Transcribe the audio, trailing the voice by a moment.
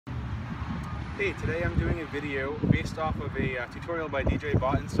Hey, today I'm doing a video based off of a tutorial by DJ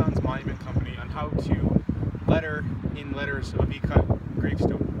Bott & Sons Monument Company on how to letter in letters of V-cut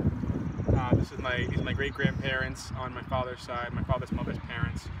gravestone. These are my great-grandparents on my father's side, my father's mother's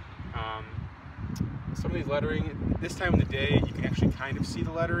parents. Some of these lettering, this time of the day you can actually kind of see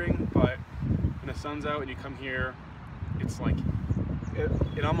the lettering, but when the sun's out and you come here, it's like,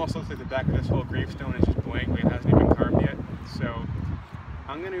 it almost looks like the back of this whole gravestone is just blank, like it hasn't even been carved yet. So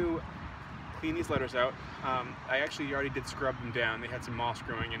I'm going to clean these letters out. I actually already did scrub them down. They had some moss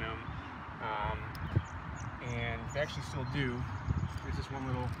growing in them, and they actually still do. There's this one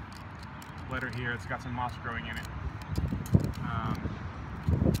little letter here. It's got some moss growing in it.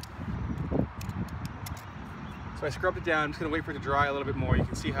 So I scrubbed it down. I'm just going to wait for it to dry a little bit more. You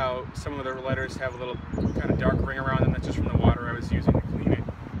can see how some of the letters have a little kind of dark ring around them. That's just from the water I was using to clean it.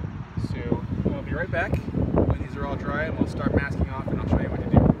 So I'll be right back when these are all dry, and we'll start masking off, and I'll show you what to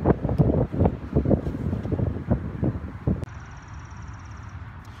do.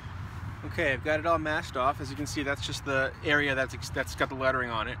 Okay, I've got it all masked off. As you can see, that's just the area that's got the lettering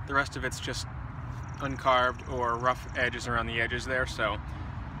on it. The rest of it's just uncarved or rough edges around the edges there. So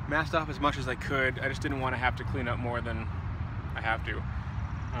masked off as much as I could. I just didn't want to have to clean up more than I have to,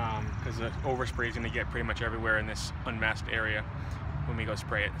 because the overspray is going to get pretty much everywhere in this unmasked area when we go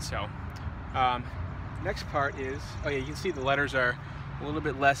spray it. So next part is, oh yeah, you can see the letters are a little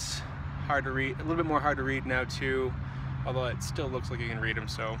bit less hard to read, a little bit more hard to read now too, although it still looks like you can read them.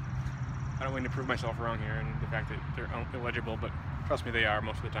 So I don't want to prove myself wrong here and the fact that they're illegible, but trust me, they are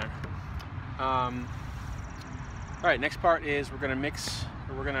most of the time. Alright, next part is we're going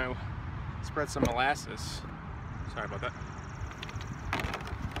to spread some molasses. Sorry about that.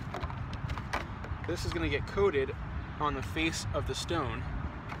 This is going to get coated on the face of the stone.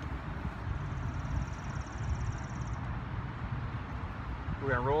 We're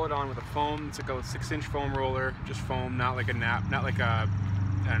going to roll it on with a foam. It's like a 6-inch foam roller, just foam, not like a nap, not like a,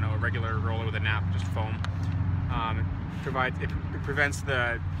 I don't know, a regular roller with a nap, just foam. It prevents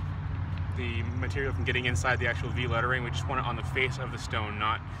the material from getting inside the actual V lettering. We just want it on the face of the stone,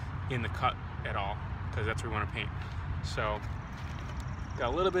 not in the cut at all, because that's what we want to paint. So,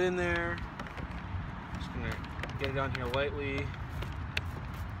 got a little bit in there. Just gonna get it on here lightly.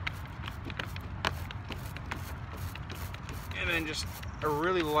 And then just a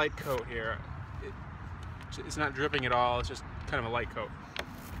really light coat here. It's not dripping at all, it's just kind of a light coat.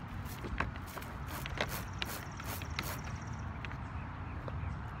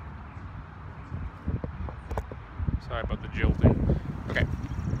 Sorry about the jolting. Okay.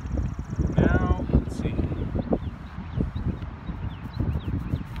 Now, let's see. I'm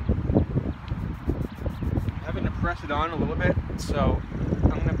having to press it on a little bit, so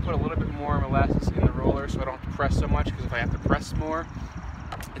I'm going to put a little bit more molasses in the roller so I don't have to press so much, because if I have to press more,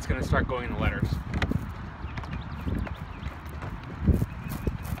 it's going to start going in the letters.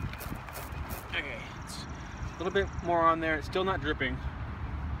 Okay, it's a little bit more on there. It's still not dripping.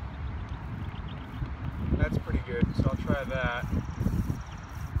 That's pretty good, so I'll try that.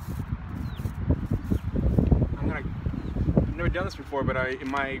 I've never done this before, but in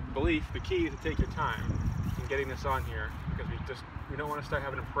my belief, the key is to take your time in getting this on here, because we don't want to start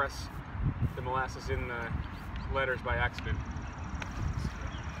having to press the molasses in the letters by accident.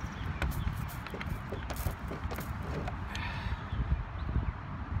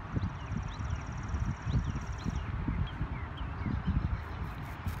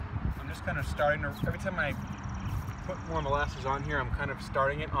 Kind of starting to, every time I put more molasses on here, I'm kind of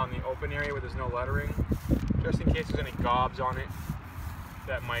starting it on the open area where there's no lettering, just in case there's any gobs on it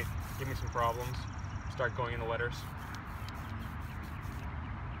that might give me some problems. Start going in the letters.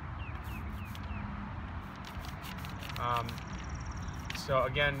 So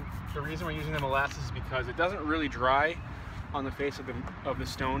again, the reason we're using the molasses is because it doesn't really dry on the face of the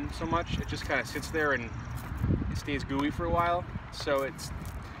stone so much. It just kind of sits there and it stays gooey for a while. So if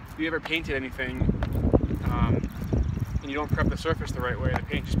you ever painted anything and you don't prep the surface the right way, the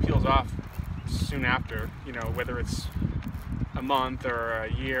paint just peels off soon after, you know, whether it's a month or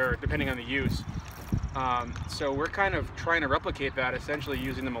a year, depending on the use. So we're kind of trying to replicate that, essentially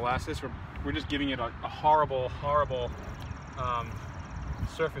using the molasses. We're just giving it a horrible, horrible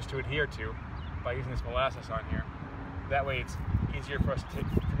surface to adhere to by using this molasses on here. That way it's easier for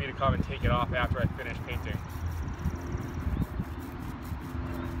me to come and take it off after I finish painting.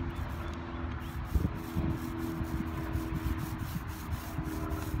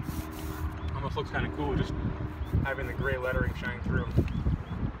 Almost looks kind of cool just having the gray lettering shine through.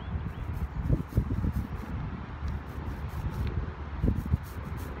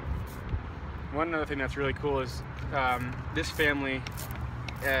 One other thing that's really cool is this family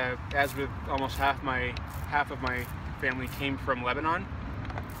as with almost half of my family came from Lebanon,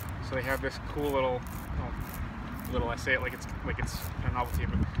 so they have this cool little, I say it like it's a novelty,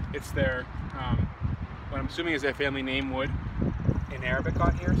 but it's their what I'm assuming is their family name wood in Arabic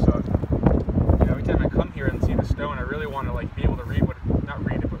on here. So every time I come here and see the stone, I really want to like be able to read not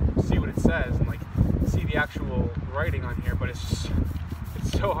read it, but see what it says and like see the actual writing on here. But it's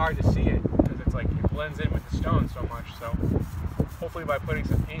so hard to see it because it's like it blends in with the stone so much. So hopefully by putting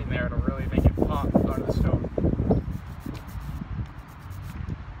some paint in there, it'll really make it pop out of the stone.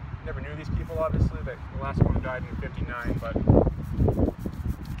 Never knew these people, obviously. The last one died in '59, but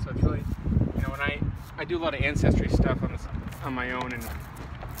so it's really, when I do a lot of ancestry stuff on my own, and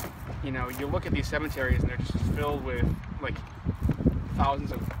you look at these cemeteries and they're just filled with like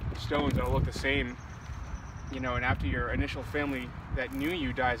thousands of stones that all look the same, and after your initial family that knew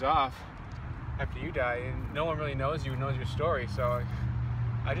you dies off after you die, and no one really knows you, knows your story. So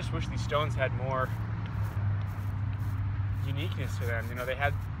I just wish these stones had more uniqueness to them.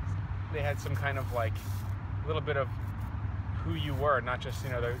 They had some kind of like a little bit of who you were, not just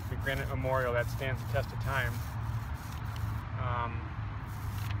the granite memorial that stands the test of time.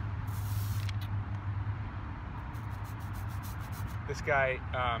 This guy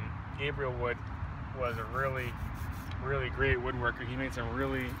Gabriel Wood was a really great woodworker. He made some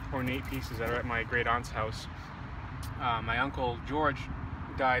really ornate pieces that are at my great aunt's house. My uncle George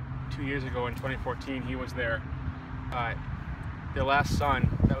died 2 years ago in 2014. He was their last son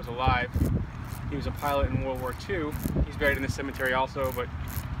that was alive. He was a pilot in World War II. He's buried in this cemetery also, but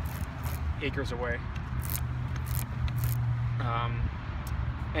acres away.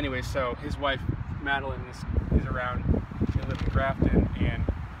 Anyway, so his wife Madeline is around. She lives in Grafton, and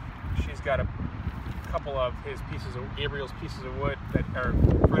she's got a couple of Gabriel's pieces of wood that are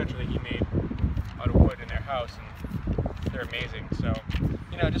furniture that he made out of wood in their house, and they're amazing. So,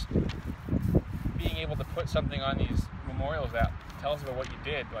 just being able to put something on these memorials that tells about what you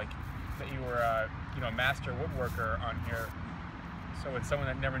did, like that you were a master woodworker on here, so when someone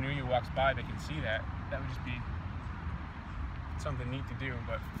that never knew you walks by, they can see that. That would just be something neat to do,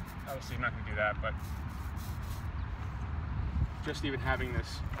 but obviously I'm not going to do that. But just even having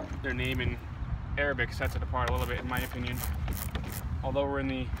their name in Arabic sets it apart a little bit, in my opinion. Although we're in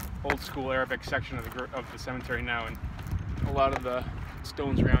the old school Arabic section of the cemetery now, and a lot of the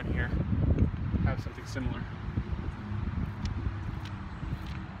stones around here have something similar.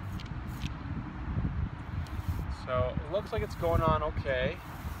 So it looks like it's going on okay.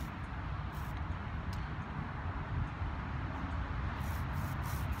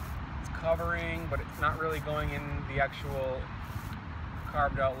 It's covering, but it's not really going in the actual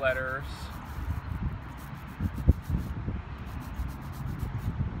carved out letters.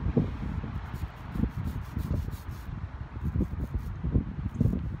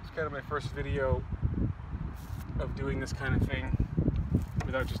 It's kind of my first video of doing this kind of thing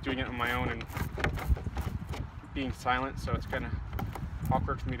without just doing it on my own and being silent, so it's kind of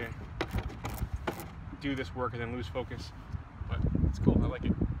awkward for me to do this work and then lose focus, but it's cool. I like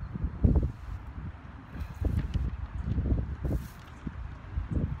it.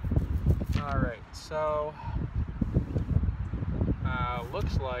 Alright, so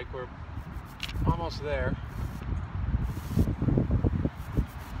looks like we're almost there.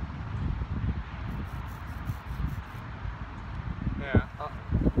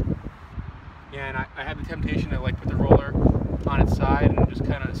 Yeah, and I had the temptation to like put the roller on its side and just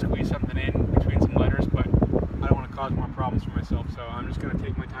kind of squeeze something in between some letters, but I don't want to cause more problems for myself, so I'm just going to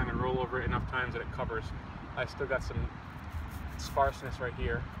take my time and roll over it enough times that it covers. I still got some sparseness right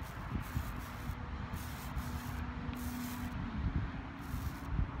here.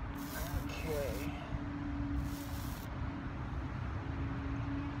 Okay.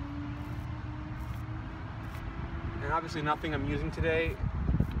 And obviously nothing I'm using today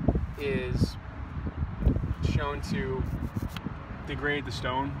is shown to degrade the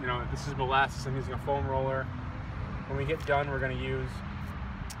stone. This is molasses. I'm using a foam roller. When we get done, we're going to use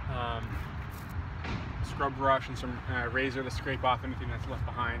scrub brush and some razor to scrape off anything that's left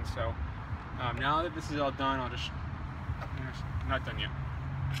behind. So now that this is all done, I'll just, not done yet.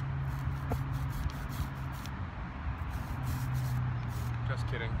 Just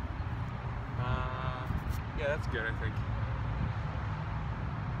kidding. Yeah, that's good, I think.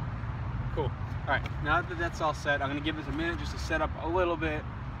 Cool. Alright, now that that's all set, I'm going to give this a minute just to set up a little bit.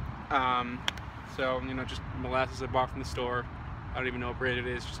 So, just molasses I bought from the store. I don't even know what brand it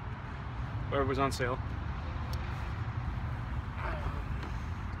is, just whatever was on sale.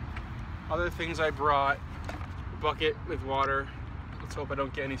 Other things I brought, a bucket with water. Let's hope I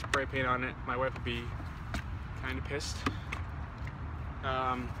don't get any spray paint on it. My wife would be kind of pissed.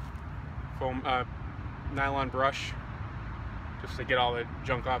 foam, nylon brush, just to get all the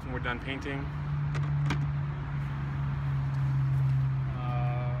junk off when we're done painting.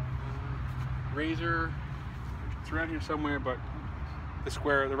 Razor, it's around here somewhere, but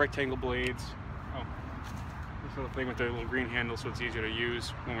the rectangle blades. Oh, this little thing with the little green handle, so it's easier to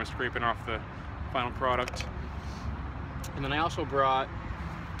use when we're scraping off the final product. And then I also brought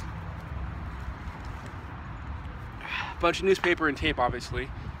a bunch of newspaper and tape, obviously,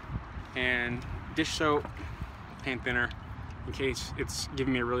 and dish soap, paint thinner, in case it's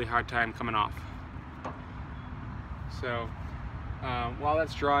giving me a really hard time coming off. So while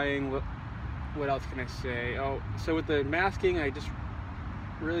that's drying, what else can I say? Oh, so with the masking, I just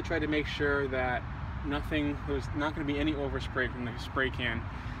really tried to make sure that there's not going to be any overspray from the spray can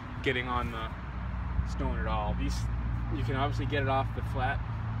getting on the stone at all. You can obviously get it off the flat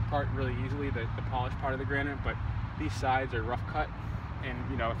part really easily, the polished part of the granite, but these sides are rough cut, and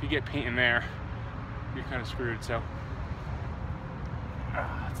you know, if you get paint in there, you're kind of screwed. So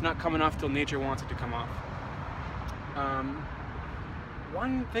it's not coming off till nature wants it to come off.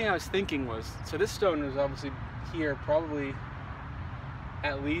 One thing I was thinking was, so this stone is obviously here probably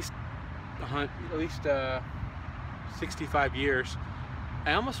at least 65 years.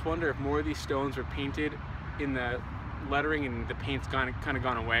 I almost wonder if more of these stones were painted in the lettering and the paint's kind of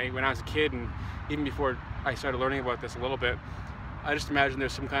gone away. When I was a kid, and even before I started learning about this a little bit, I just imagine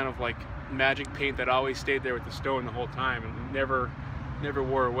there's some kind of like magic paint that always stayed there with the stone the whole time and never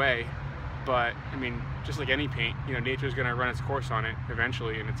wore away. But I mean, just like any paint, you know, nature's gonna run its course on it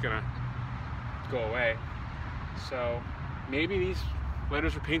eventually, and it's gonna go away. So maybe these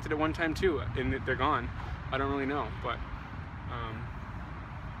letters were painted at one time too, and they're gone. I don't really know, but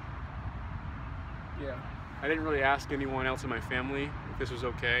yeah. I didn't really ask anyone else in my family if this was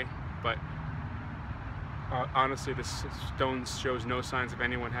okay, but honestly, this stone shows no signs of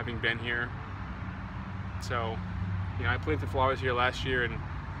anyone having been here. So, you know, I planted flowers here last year, and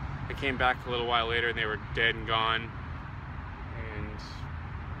I came back a little while later and they were dead and gone. And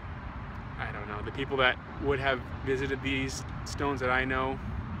I don't know, the people that would have visited these stones that I know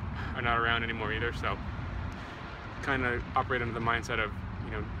are not around anymore either. So kind of operate under the mindset of,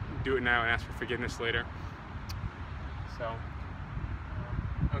 you know, do it now and ask for forgiveness later. So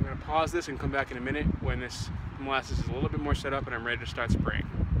I'm going to pause this and come back in a minute when this molasses is a little bit more set up and I'm ready to start spraying.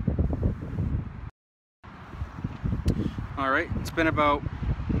 Alright, it's been about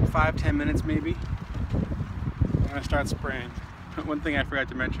 5-10 minutes maybe. I'm going to start spraying. One thing I forgot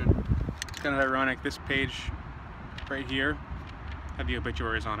to mention, it's kind of ironic, this page right here had the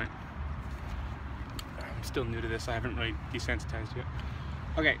obituaries on it. I'm still new to this, I haven't really desensitized yet.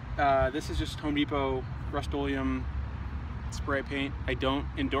 Okay, this is just Home Depot Rust-Oleum spray paint. I don't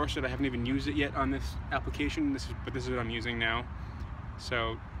endorse it. I haven't even used it yet on this application. But this is what I'm using now.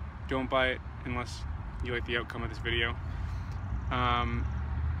 So don't buy it unless you like the outcome of this video.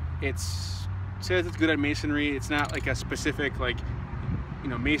 It says it's good at masonry. It's not like a specific, like, you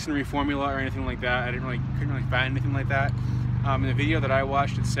know, masonry formula or anything like that. I couldn't really find anything like that. In the video that I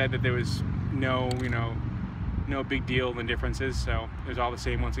watched, it said that there was no big deal in the differences. So it was all the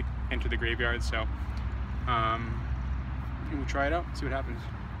same once it entered the graveyard. So we'll try it out, see what happens.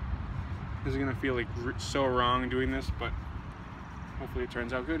 This is gonna feel like so wrong doing this, but hopefully it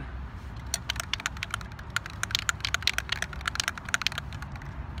turns out good.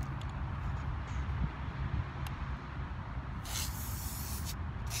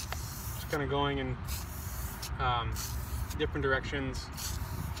 Just kind of going in different directions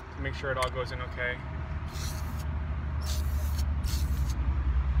to make sure it all goes in okay.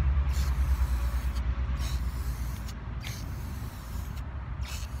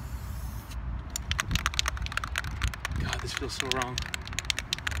 This feels so wrong.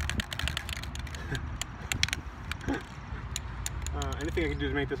 Anything I can do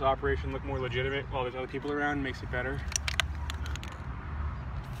to make this operation look more legitimate while there's other people around makes it better.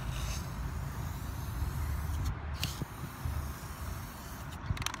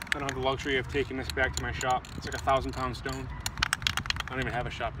 I don't have the luxury of taking this back to my shop. It's like a 1,000-pound stone. I don't even have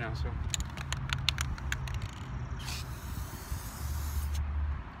a shop now, so.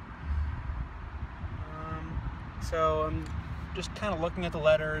 So I'm just kind of looking at the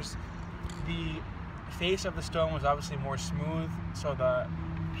letters. The face of the stone was obviously more smooth, so the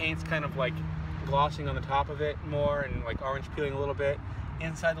paint's kind of like glossing on the top of it more and like orange peeling a little bit.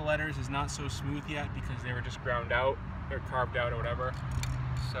 Inside the letters is not so smooth yet because they were just ground out or carved out or whatever.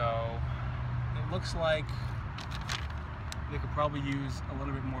 So it looks like they could probably use a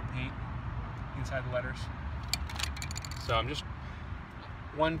little bit more paint inside the letters. So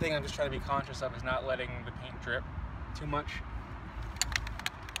one thing I'm just trying to be conscious of is not letting the paint drip too much.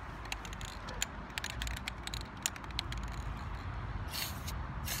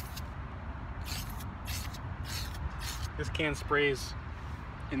 This can sprays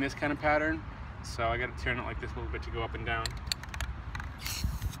in this kind of pattern, so I got to turn it like this a little bit to go up and down.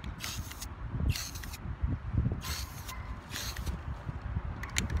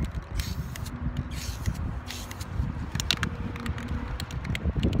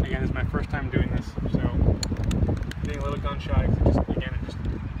 Again, this is my first time doing this, so I'm getting a little gun shy because it just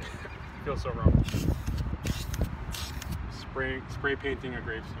feels so wrong. Spray painting a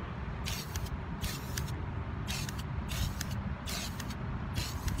gravestone.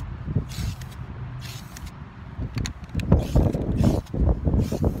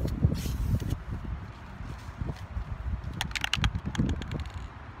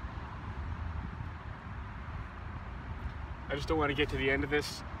 I just don't want to get to the end of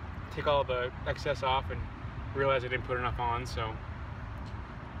this, take all the excess off, and realize I didn't put enough on. So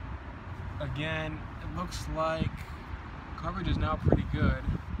again, it looks like coverage is now pretty good.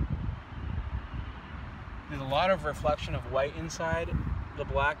 There's a lot of reflection of white inside the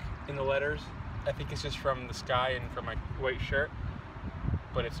black in the letters. I think it's just from the sky and from my white shirt,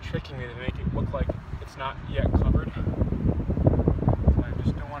 but it's tricking me to make it look like it's not yet covered. So I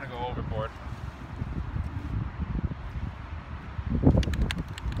just don't want to go overboard.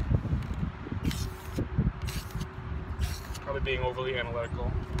 Probably being overly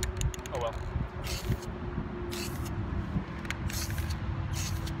analytical. Oh well.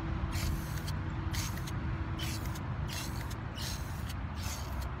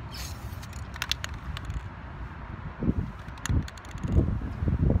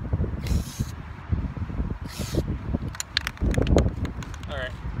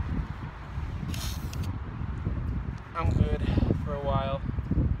 Alright. I'm good for a while.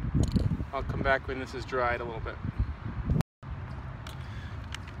 I'll come back when this is dried a little bit.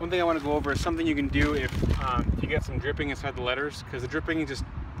 One thing I want to go over is something you can do if you get some dripping inside the letters, because the dripping just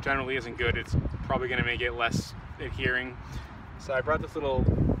generally isn't good. It's probably going to make it less adhering. So I brought this little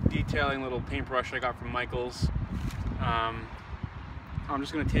detailing little paintbrush I got from Michael's. I'm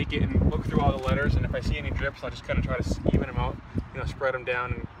just going to take it and look through all the letters, and if I see any drips, I'll just kind of try to even them out, spread them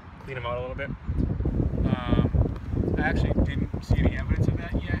down and clean them out a little bit. I actually didn't see any evidence of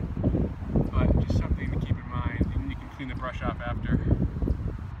that yet, but just something to keep in mind, and you can clean the brush off after.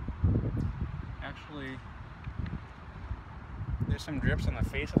 Actually, there's some drips on the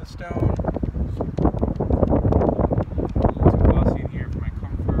face of the stone. A little too glossy in here for my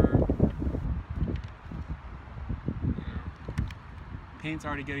comfort. Paint's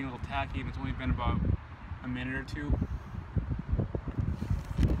already getting a little tacky, and it's only been about a minute or two.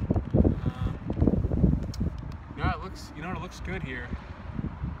 It looks good here.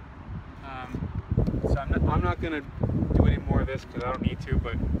 So I'm not gonna do any more of this because I don't need to,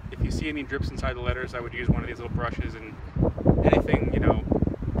 but if you see any drips inside the letters, I would use one of these little brushes, and anything,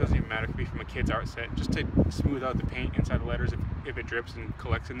 doesn't even matter, it could be from a kid's art set, just to smooth out the paint inside the letters if it drips and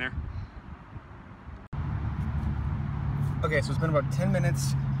collects in there. Okay, so it's been about 10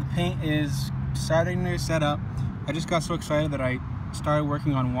 minutes. The paint is starting to set up. I just got so excited that I started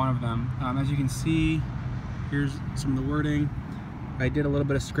working on one of them. As you can see, here's some of the wording. I did a little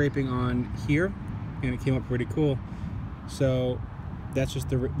bit of scraping on here, and it came up pretty cool. So that's just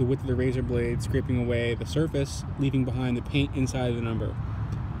the width of the razor blade scraping away the surface, leaving behind the paint inside of the number.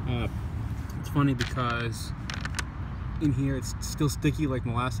 It's funny because in here it's still sticky like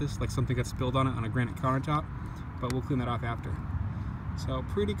molasses, like something got spilled on it on a granite countertop, but we'll clean that off after. So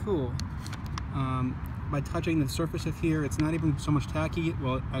pretty cool. By touching the surface of here, it's not even so much tacky.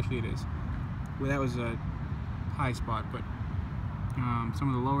 Well, actually it is. Well, that was a high spot, but some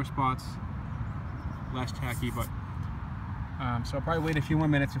of the lower spots less tacky, but so I'll probably wait a few more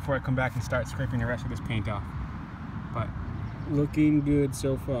minutes before I come back and start scraping the rest of this paint off. But looking good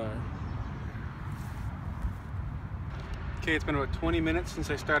so far. Okay, it's been about 20 minutes since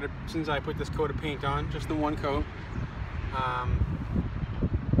I put this coat of paint on, just the one coat.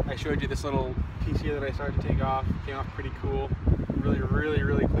 I showed you this little piece here that I started to take off. It came off pretty cool.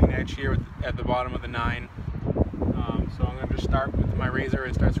 Really clean edge here at the bottom of the 9. So I'm going to just start with my razor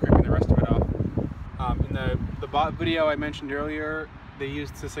and start scraping the rest of it off. In the video I mentioned earlier, they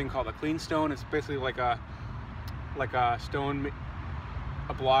used this thing called a clean stone. It's basically like a stone,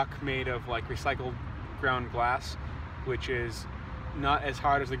 a block made of like recycled ground glass, which is not as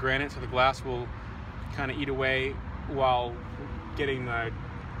hard as the granite, so the glass will kind of eat away while getting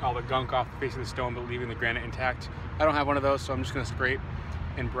all the gunk off the face of the stone, but leaving the granite intact. I don't have one of those, so I'm just going to scrape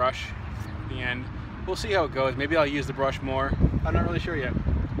and brush at the end. We'll see how it goes. Maybe I'll use the brush more. I'm not really sure yet.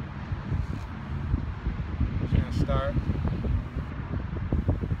 Just going to start.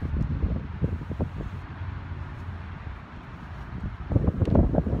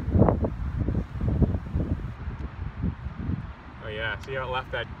 See how it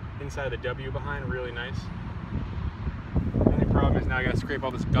left that inside of the W behind? Really nice. The only problem is now I gotta scrape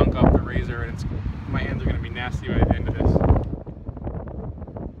all this gunk off the razor, and my hands are gonna be nasty by the end of this.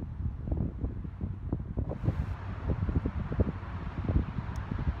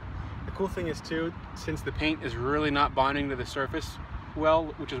 The cool thing is too, since the paint is really not bonding to the surface well,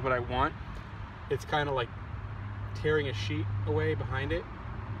 which is what I want, it's kind of like tearing a sheet away behind it.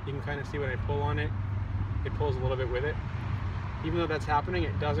 You can kind of see when I pull on it, it pulls a little bit with it. Even though that's happening,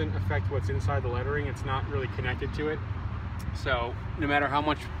 it doesn't affect what's inside the lettering. It's not really connected to it. So no matter how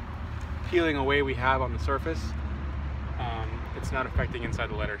much peeling away we have on the surface, it's not affecting inside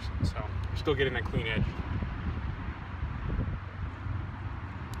the letters. So we're still getting that clean edge.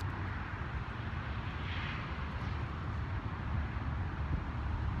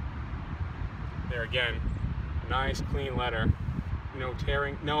 There again, nice clean letter. No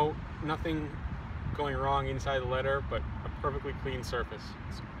tearing, nothing going wrong inside the letter, but a perfectly clean surface.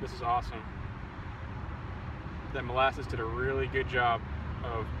 This is awesome. That molasses did a really good job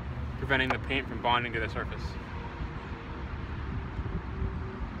of preventing the paint from bonding to the surface.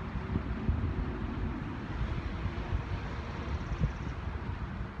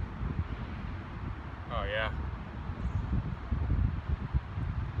 Oh yeah.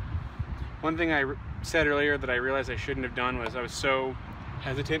 One thing I said earlier that I realized I shouldn't have done was I was so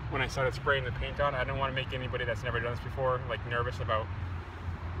hesitant when I started spraying the paint on. I didn't want to make anybody that's never done this before like nervous about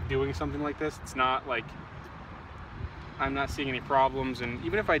doing something like this. It's not like I'm not seeing any problems, and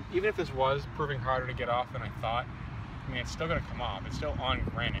even if this was proving harder to get off than I thought, I mean, it's still gonna come off. It's still on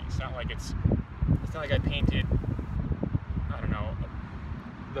granite. It's not like not like I painted, I don't know,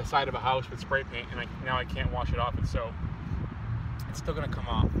 the side of a house with spray paint and now I can't wash it off. It's still gonna come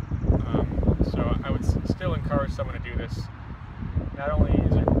off. So I would still encourage someone to do this. Not only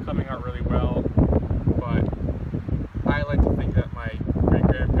is it coming out really well, but I like to think that my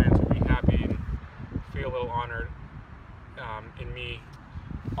great-grandparents would be happy and feel a little honored in me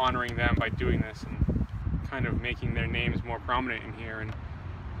honoring them by doing this and kind of making their names more prominent in here and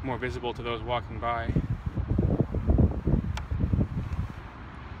more visible to those walking by.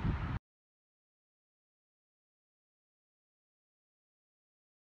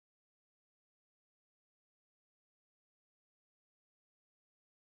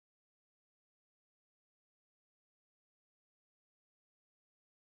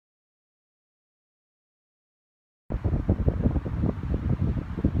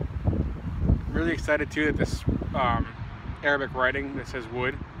 Really excited too that this Arabic writing that says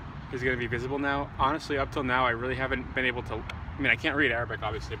wood is going to be visible now. Honestly, up till now I really haven't been able to, I mean, I can't read Arabic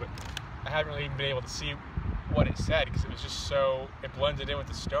obviously, but I haven't really even been able to see what it said because it was just so, it blended in with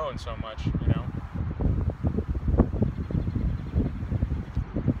the stone so much, you know.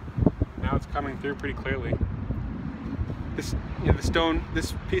 Now it's coming through pretty clearly. This, you know, the stone,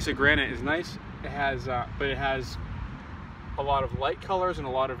 this piece of granite is nice. It has, but it has a lot of light colors and a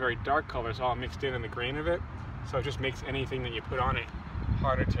lot of very dark colors all mixed in the grain of it, so it just makes anything that you put on it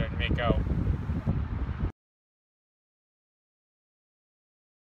harder to make out.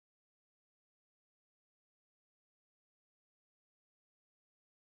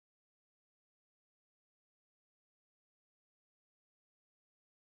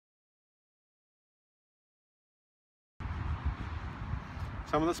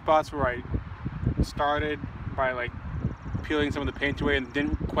 Some of the spots where I started by like peeling some of the paint away and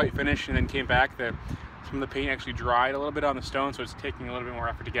didn't quite finish and then came back, some of the paint actually dried a little bit on the stone, so it's taking a little bit more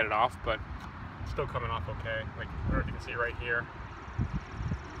effort to get it off, but it's still coming off okay. Like, I don't know if you can see right here.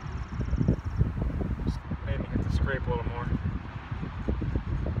 Just maybe have to scrape a little more.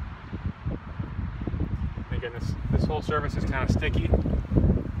 And again, this whole surface is kind of sticky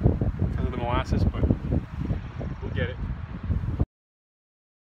because of the molasses, but we'll get it.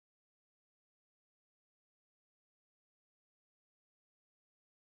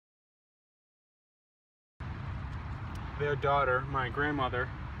 Their daughter, my grandmother,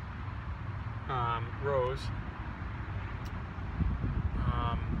 Rose,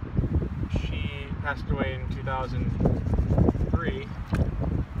 she passed away in 2003.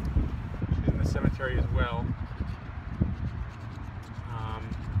 She's in the cemetery as well.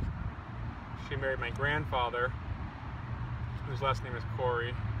 She married my grandfather, whose last name is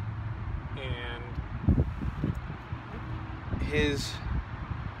Corey, and his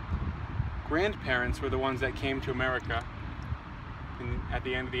grandparents were the ones that came to America at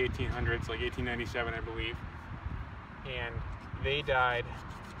the end of the 1800s, like 1897, I believe. And they died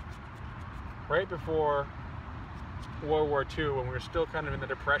right before World War II, when we were still kind of in the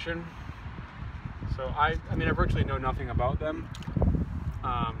Depression. So I mean, I virtually know nothing about them,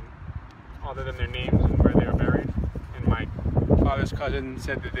 other than their names and where they were buried. And my grandfather's cousin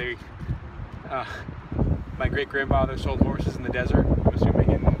said that they, my great-grandfather sold horses in the desert. I'm assuming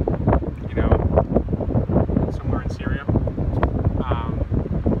in, you know, somewhere in Syria.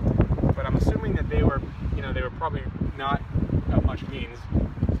 But I'm assuming that they were, you know, they were probably not of much means,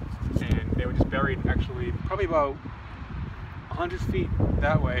 and they were just buried actually probably about 100 feet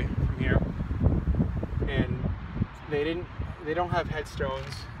that way from here. And they don't have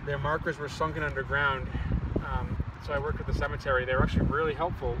headstones. Their markers were sunken underground. So I worked with the cemetery. They were actually really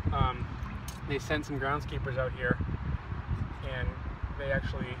helpful. They sent some groundskeepers out here, and they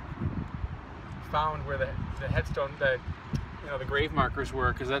actually found where the headstone, the grave markers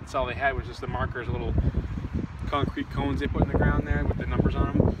were, because that's all they had was just the markers, little concrete cones they put in the ground there with the numbers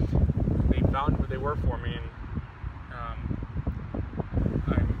on them. They found where they were for me, and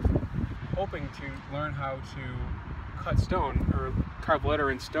I'm hoping to learn how to cut stone or carve letter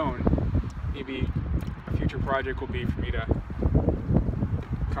in stone. Maybe a future project will be for me to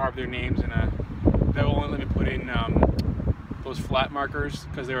carve their names in a. That will only let me put in those flat markers,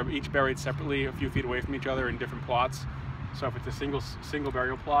 because they were each buried separately, a few feet away from each other in different plots. So if it's a single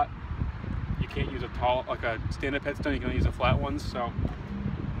burial plot, you can't use a tall, like a stand-up headstone. You can only use the flat ones. So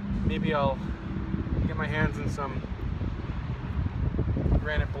maybe I'll get my hands in some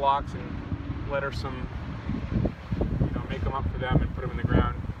granite blocks and letter some, you know, make them up for them and put them in the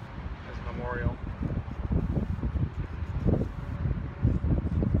ground as a memorial.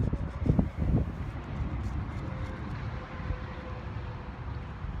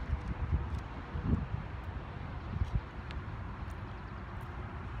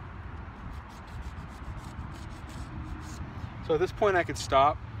 So at this point I could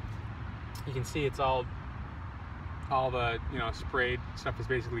stop. You can see it's all the, you know, sprayed stuff is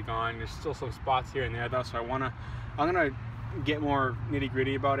basically gone. There's still some spots here and there though, so I'm gonna get more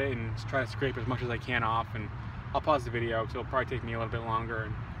nitty-gritty about it and try to scrape as much as I can off, and I'll pause the video because it'll probably take me a little bit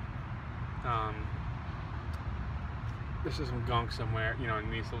longer. And this is some gunk somewhere, you know, in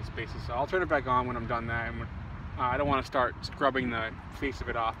these little spaces, so I'll turn it back on when I'm done that. And I don't want to start scrubbing the face of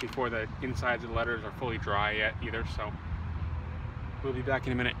it off before the insides of the letters are fully dry yet either, so we'll be back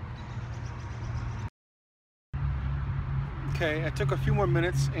in a minute. Okay, I took a few more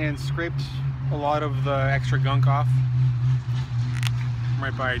minutes and scraped a lot of the extra gunk off. I'm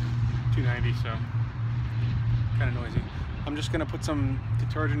right by 290, so kind of noisy. I'm just gonna put some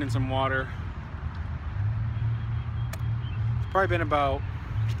detergent in some water. It's probably been about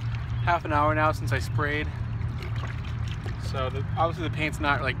half an hour now since I sprayed. So obviously the paint's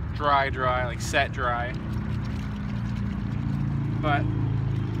not like dry, like set dry. But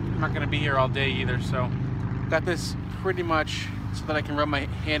I'm not gonna be here all day either, so got this pretty much so that I can rub my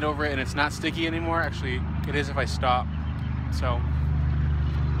hand over it and it's not sticky anymore. Actually, it is if I stop. So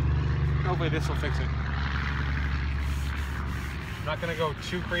hopefully this will fix it. I'm not gonna go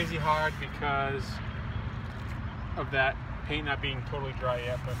too crazy hard because of that paint not being totally dry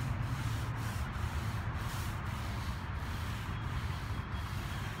yet, but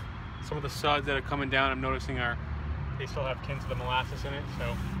some of the suds that are coming down, I'm noticing they still have tints of the molasses in it,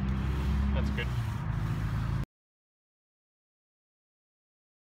 so that's good.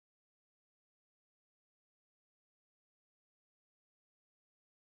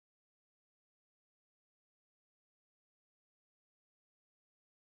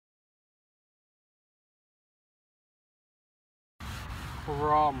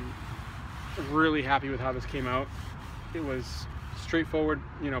 Overall, I'm really happy with how this came out. It was straightforward,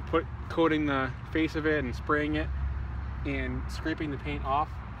 you know, coating the face of it and spraying it and scraping the paint off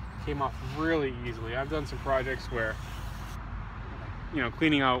came off really easily. I've done some projects where, you know,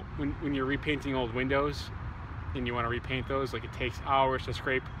 cleaning out when you're repainting old windows and you want to repaint those, like it takes hours to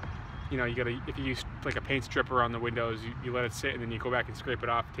scrape. You know, if you use like a paint stripper on the windows, you let it sit and then you go back and scrape it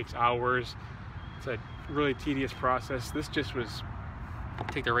off. It takes hours. It's a really tedious process. This just was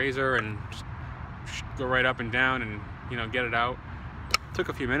take the razor and just go right up and down and, you know, get it out. It took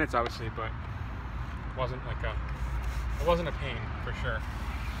a few minutes obviously, but it wasn't a pain for sure.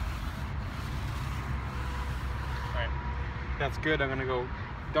 Alright, that's good. I'm gonna go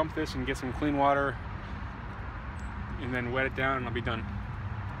dump this and get some clean water and then wet it down and I'll be done.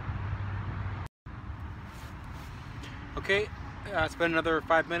 Okay, it's been another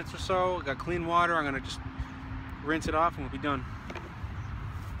 5 minutes or so. I got clean water. I'm gonna just rinse it off and we'll be done.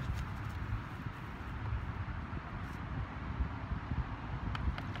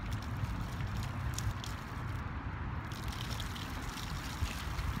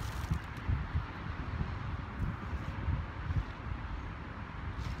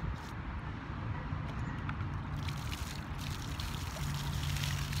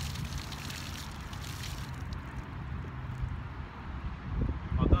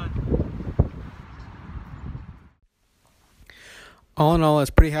 All in all, I was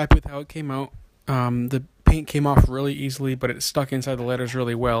pretty happy with how it came out. The paint came off really easily, but it stuck inside the letters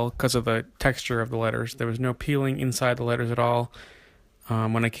really well because of the texture of the letters. There was no peeling inside the letters at all.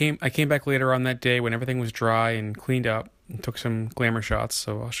 When I came back later on that day when everything was dry and cleaned up and took some glamour shots,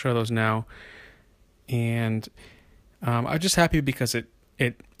 so I'll show those now. And I was just happy because it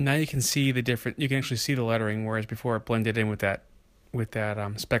now you can see you can actually see the lettering, whereas before it blended in with that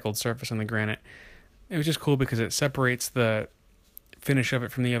speckled surface on the granite. It was just cool because it separates the finish of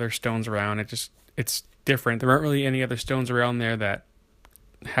it from the other stones around. It's different. There aren't really any other stones around there that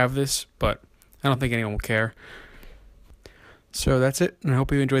have this, but I don't think anyone will care. So that's it, and I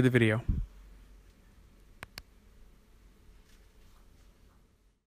hope you enjoyed the video.